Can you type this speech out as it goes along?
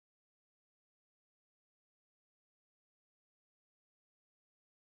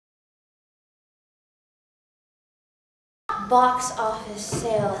box office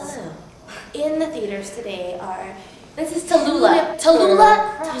sales in the theaters today are... This is Tallulah.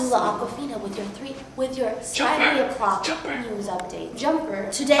 Tallulah Aquafina with your 3 o'clock news update.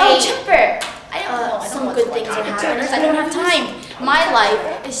 Jumper. Today. Oh, Jumper! I don't know. Some good things are happening. I don't have time. My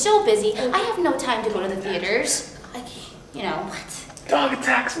life is so busy. I have no time to go to the theaters. You know. What? Dog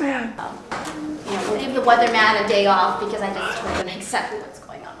attacks, man. You know, we'll give the weatherman a day off because I just told him exactly what's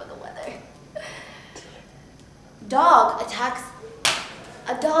going on with the weather.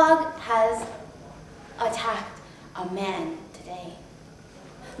 A dog has attacked a man today.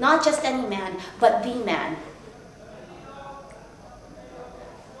 Not just any man, but the man.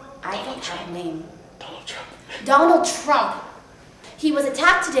 I don't have a name. Donald Trump. Donald Trump. He was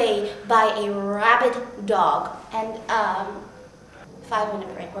attacked today by a rabid dog. And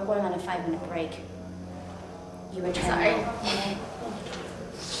 5-minute break. We're going on a 5-minute break. You were Sorry. All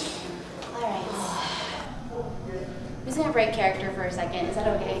right. I'm just gonna break character for a second. Is that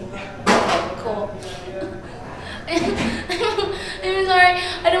okay? Okay, cool. I'm sorry.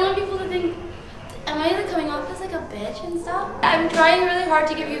 I don't want people to think. Am I like coming off as like a bitch and stuff? I'm trying really hard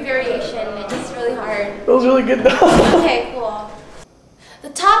to give you variation. It's just really hard. That was really good though. Okay, cool.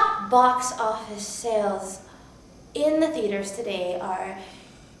 The top box office sales in the theaters today are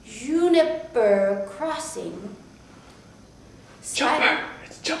Juniper Crossing. Jumper.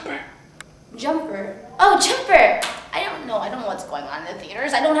 It's Jumper. Jumper. Oh, Jumper! I don't know what's going on in the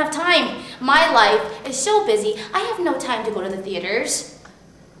theaters. I don't have time. My life is so busy. I have no time to go to the theaters.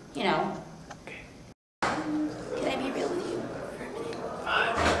 You know. Okay. Can I be real with you for a minute?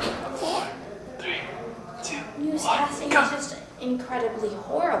 5, 4, 3, 2, News 1, casting go. is just incredibly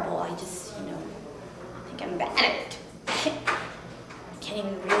horrible. I just, you know, I think I'm bad at it. I can't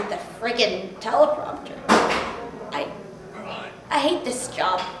even read the friggin' teleprompter. We're on. I hate this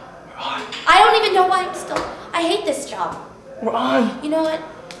job. We're on. I don't even know why I'm still... I hate this job. We're on. You know what?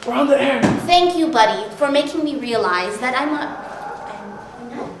 We're on the air. Thank you, buddy, for making me realize that I'm not...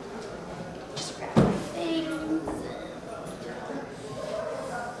 Just grab my things.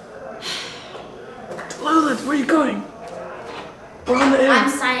 Lilith, where are you going? We're on the air. I'm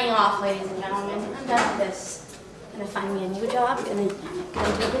signing off, ladies and gentlemen. I'm done with this. Gonna find me a new job, gonna do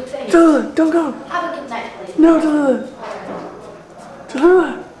good things. Tallulah, don't go. Have a good night, ladies. No, Tallulah.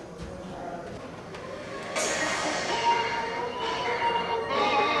 Tallulah.